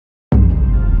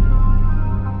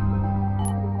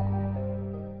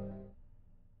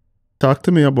Talk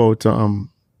to me about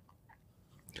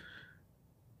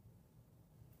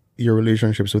your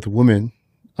relationships with women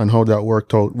and how that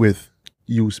worked out with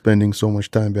you spending so much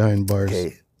time behind bars.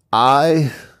 Okay.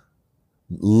 I,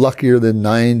 luckier than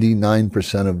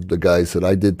 99% of the guys that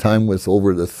I did time with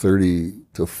over the 30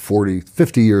 to 40,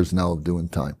 50 years now of doing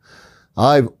time.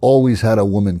 I've always had a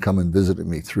woman come and visit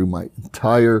me through my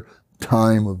entire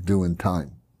time of doing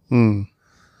time.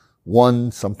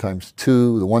 One, sometimes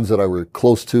two, the ones that I were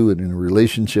close to and in a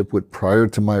relationship with prior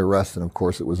to my arrest, and of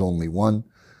course it was only one.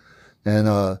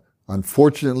 And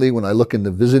unfortunately, when I look in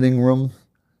the visiting room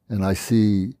and I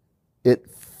see it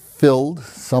filled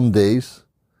some days,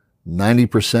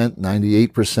 90%,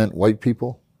 98% white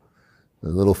people, a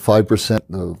little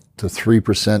 5% to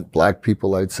 3% black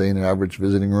people, I'd say, in an average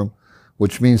visiting room,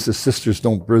 which means the sisters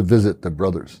don't visit the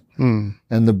brothers. And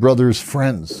the brothers'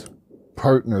 friends,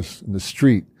 partners in the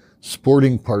street,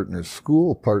 sporting partners,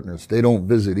 school partners, they don't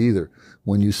visit either.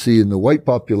 When you see in the white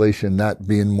population that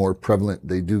being more prevalent,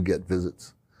 they do get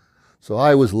visits. So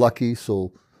I was lucky.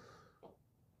 So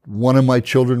one of my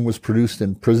children was produced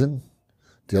in prison.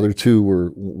 The other two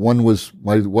were,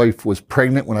 my wife was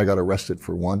pregnant when I got arrested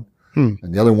for one. And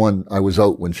the other one, I was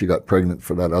out when she got pregnant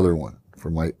for that other one,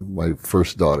 for my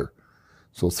first daughter.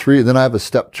 So three, then I have a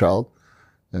stepchild,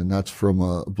 and that's from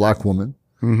a black woman.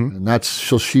 And that's,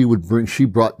 so she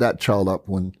brought that child up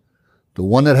when the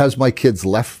one that has my kids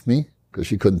left me, because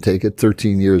she couldn't take it,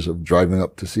 13 years of driving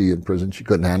up to see in prison. She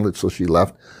couldn't handle it, so she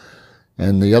left.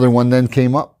 And the other one then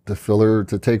came up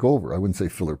to take over. I wouldn't say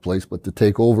fill her place, but to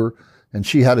take over. And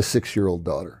she had a 6-year-old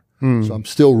daughter. So I'm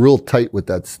still real tight with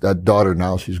that daughter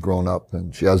now. She's grown up,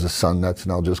 and she has a son that's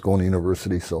now just going to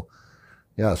university. So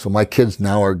yeah, so my kids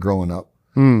now are growing up.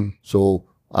 So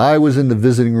I was in the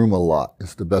visiting room a lot.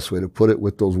 It's the best way to put it,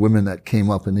 with those women that came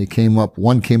up, and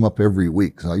one came up every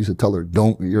week. So I used to tell her,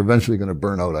 you're eventually going to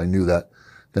burn out. I knew that.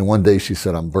 Then one day she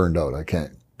said, I'm burned out. I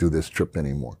can't do this trip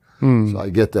anymore. So I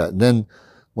get that. And then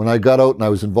when I got out and I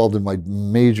was involved in my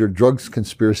major drugs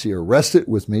conspiracy, arrested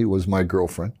with me was my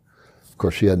girlfriend. Of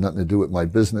course, she had nothing to do with my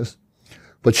business.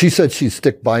 But she said she'd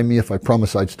stick by me if I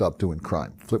promised I'd stop doing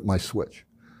crime, flip my switch.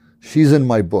 She's in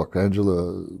my book,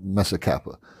 Angela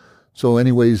Messacappa. So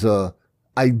anyways,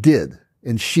 I did,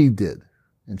 and she did.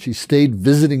 And she stayed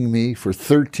visiting me for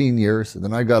 13 years, and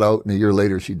then I got out, and a year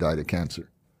later, she died of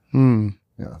cancer.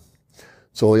 Yeah.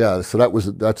 So yeah, so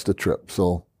that's the trip.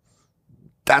 So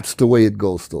that's the way it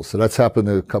goes still. So that's happened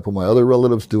to a couple of my other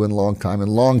relatives doing long time, and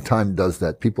long time does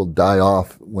that. People die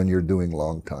off when you're doing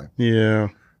long time. Yeah.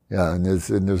 Yeah, and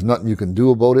there's nothing you can do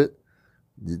about it.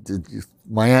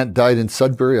 My aunt died in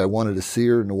Sudbury. I wanted to see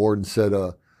her, and the warden said,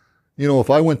 you know, if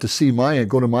I went to see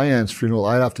go to my aunt's funeral,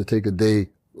 I'd have to take a day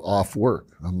off work.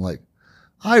 I'm like,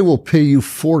 I will pay you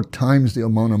 4 times the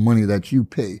amount of money that you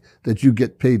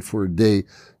get paid for a day.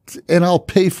 And I'll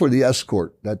pay for the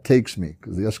escort that takes me,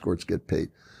 because the escorts get paid,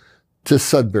 to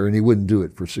Sudbury. And he wouldn't do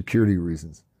it for security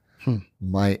reasons.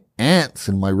 My aunts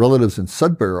and my relatives in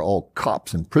Sudbury are all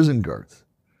cops and prison guards.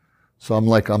 So I'm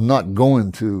like, I'm not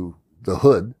going to the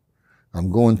hood. I'm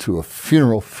going to a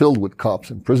funeral filled with cops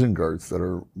and prison guards that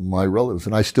are my relatives,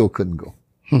 and I still couldn't go.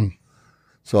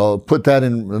 So I'll put that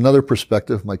in another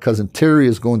perspective. My cousin Terry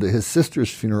is going to his sister's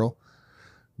funeral.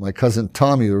 My cousin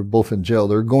Tommy, they're both in jail.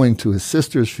 They're going to his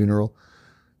sister's funeral.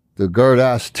 The guard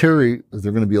asked Terry, is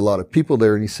there going to be a lot of people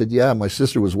there? And he said, yeah, my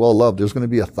sister was well loved. There's going to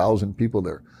be 1,000 people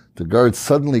there. The guard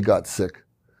suddenly got sick,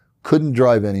 couldn't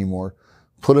drive anymore,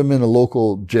 put him in a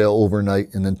local jail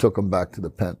overnight, and then took him back to the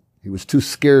pen. He was too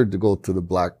scared to go to the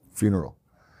black funeral.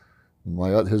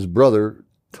 His brother,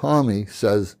 Tommy,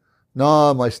 says,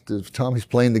 no, Tommy's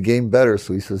playing the game better.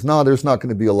 So he says, no, there's not going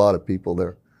to be a lot of people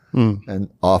there.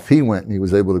 And off he went, and he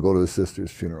was able to go to his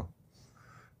sister's funeral.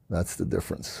 That's the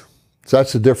difference. So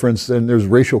that's the difference. And there's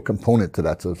racial component to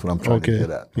that. So that's what I'm trying to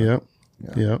get at.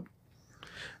 Yeah.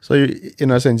 So in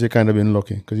a sense, you've kind of been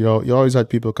lucky, because you always had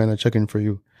people kind of checking for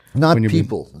you. Not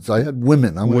people. So I had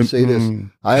women. I'm going to say this.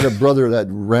 I had a brother that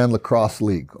ran lacrosse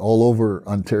league all over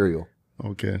Ontario.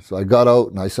 Okay. So I got out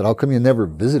and I said, how come you never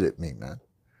visited me, man?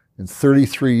 In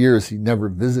 33 years, he never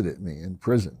visited me in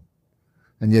prison.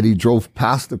 And yet he drove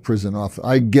past the prison off.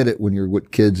 I get it when you're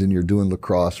with kids and you're doing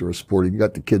lacrosse or a sporting. You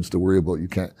got the kids to worry about. You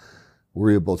can't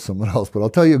worry about someone else. But I'll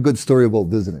tell you a good story about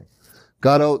visiting.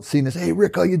 Got out, seen this. Hey,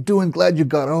 Rick, how you doing? Glad you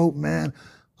got out, man.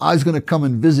 I was going to come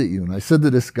and visit you. And I said to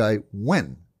this guy,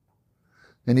 when?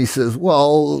 And he says,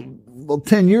 well,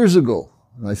 10 years ago.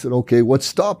 And I said, okay, what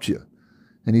stopped you?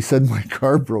 And he said, my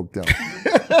car broke down.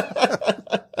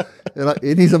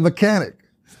 and he's a mechanic.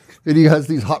 And he has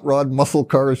these hot rod muscle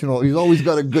cars, you know, he's always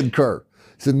got a good car.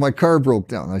 He said, my car broke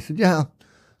down. I said, yeah.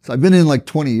 So I've been in like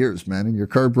 20 years, man, and your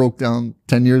car broke down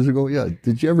 10 years ago. Yeah.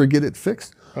 Did you ever get it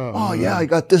fixed? Oh yeah, I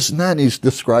got this and that. And he's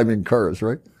describing cars,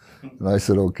 right? And I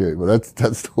said, okay, well, that's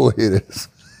the way it is.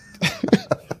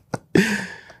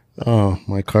 Oh,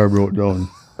 my car broke down.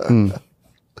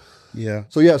 Yeah.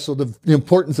 So the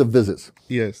importance of visits.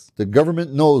 Yes. The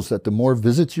government knows that the more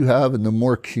visits you have and the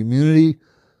more community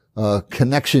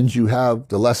connections you have,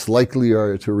 the less likely you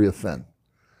are to reoffend.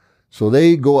 So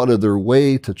they go out of their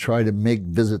way to try to make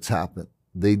visits happen.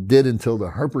 They did until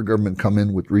the Harper government come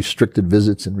in with restricted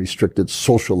visits and restricted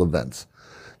social events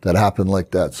that happened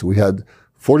like that. So we had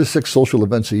 4 to 6 social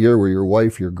events a year where your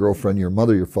wife, your girlfriend, your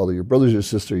mother, your father, your brothers, your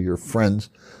sister, your friends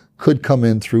could come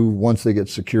in through, once they get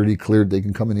security cleared, they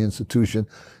can come in the institution.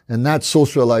 And that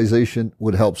socialization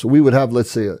would help. So we would have,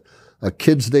 let's say, a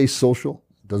kids' day social,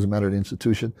 doesn't matter the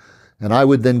institution. And I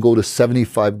would then go to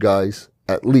 75 guys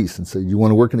at least and say, you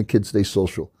want to work in a kids' day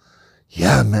social?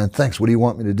 Yeah, man, thanks. What do you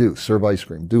want me to do? Serve ice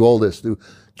cream, do all this,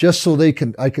 just so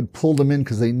I could pull them in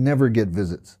because they never get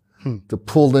visits, to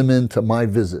pull them into my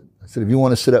visit. I said, if you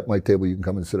want to sit at my table, you can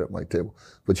come and sit at my table,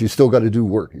 but you still got to do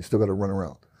work. You still got to run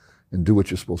around and do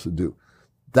what you're supposed to do.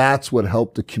 That's what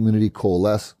helped the community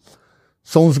coalesce.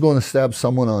 Someone's going to stab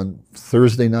someone on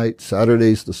Thursday night,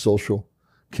 Saturday's the social.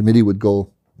 Committee would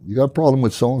go, you got a problem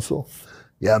with so-and-so?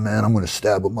 Yeah, man, I'm going to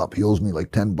stab him up. He owes me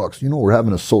like $10. You know, we're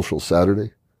having a social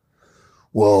Saturday.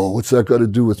 Well, what's that got to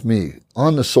do with me?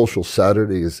 On the social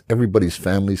Saturday is everybody's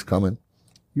family's coming.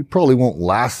 You probably won't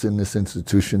last in this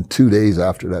institution 2 days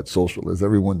after that social, as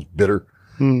everyone's bitter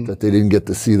that they didn't get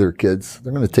to see their kids.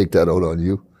 They're going to take that out on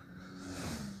you.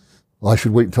 Well, I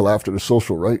should wait until after the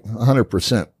social, right?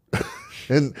 100%.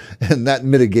 And that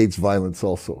mitigates violence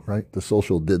also, right? The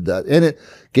social did that. And it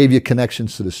gave you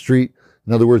connections to the street.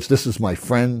 In other words, this is my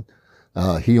friend.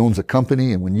 He owns a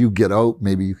company, and when you get out,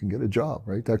 maybe you can get a job,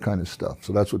 right? That kind of stuff.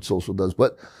 So that's what social does.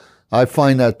 But I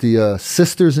find that the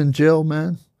sisters in jail,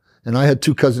 man, and I had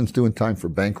 2 cousins doing time for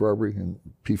bank robbery in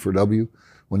P4W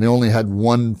when they only had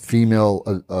 1 female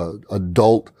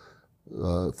adult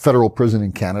federal prison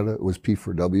in Canada. It was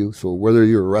P4W. So whether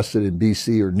you're arrested in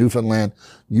BC or Newfoundland,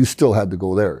 you still had to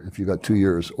go there if you got 2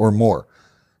 years or more.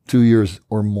 2 years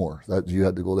or more, that you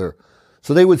had to go there.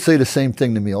 So they would say the same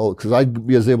thing to me, because I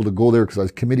was able to go there because I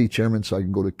was committee chairman, so I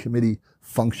can go to committee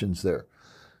functions there.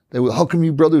 They would, how come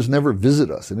you brothers never visit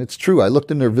us? And it's true. I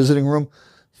looked in their visiting room,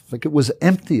 like it was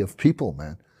empty of people,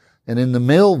 man. And in the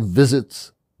male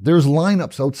visits, there's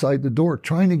lineups outside the door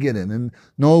trying to get in. And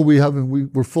no,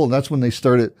 we're full. And that's when they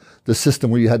started the system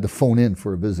where you had to phone in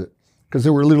for a visit, because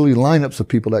there were literally lineups of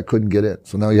people that couldn't get in.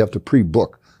 So now you have to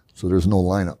pre-book, so there's no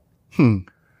lineup.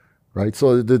 Right?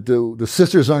 So the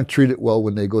sisters aren't treated well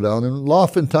when they go down. And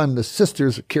oftentimes the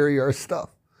sisters carry our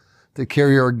stuff. They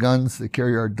carry our guns, they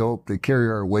carry our dope, they carry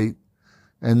our weight,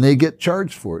 and they get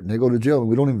charged for it. And they go to jail, and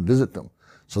we don't even visit them.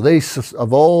 So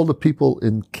of all the people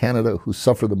in Canada who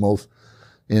suffer the most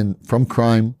from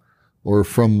crime or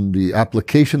from the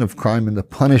application of crime and the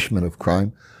punishment of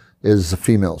crime is the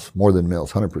females, more than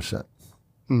males, 100%.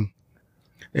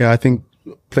 Yeah, I think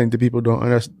plenty of people don't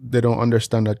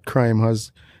understand that crime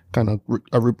has kind of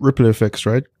ripple effects,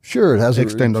 right? Sure, it has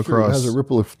extend across. It has a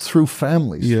ripple through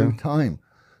families, through time.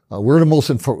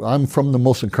 I'm from the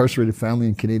most incarcerated family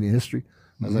in Canadian history.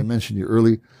 As I mentioned you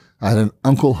early, I had an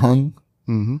uncle hung,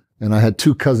 and I had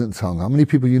 2 cousins hung. How many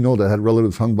people you know that had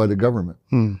relatives hung by the government?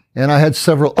 And I had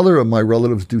several other of my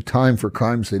relatives do time for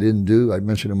crimes they didn't do. I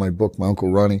mentioned in my book, my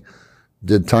Uncle Ronnie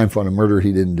did time for a murder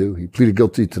he didn't do. He pleaded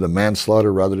guilty to the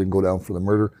manslaughter rather than go down for the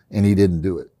murder, and he didn't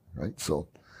do it, right? So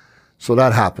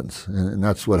that happens, and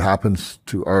that's what happens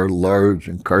to our large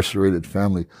incarcerated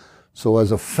family. So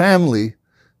as a family,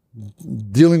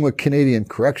 dealing with Canadian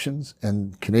corrections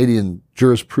and Canadian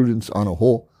jurisprudence on a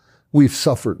whole, we've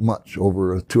suffered much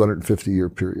over a 250-year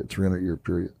period, 300-year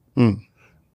period.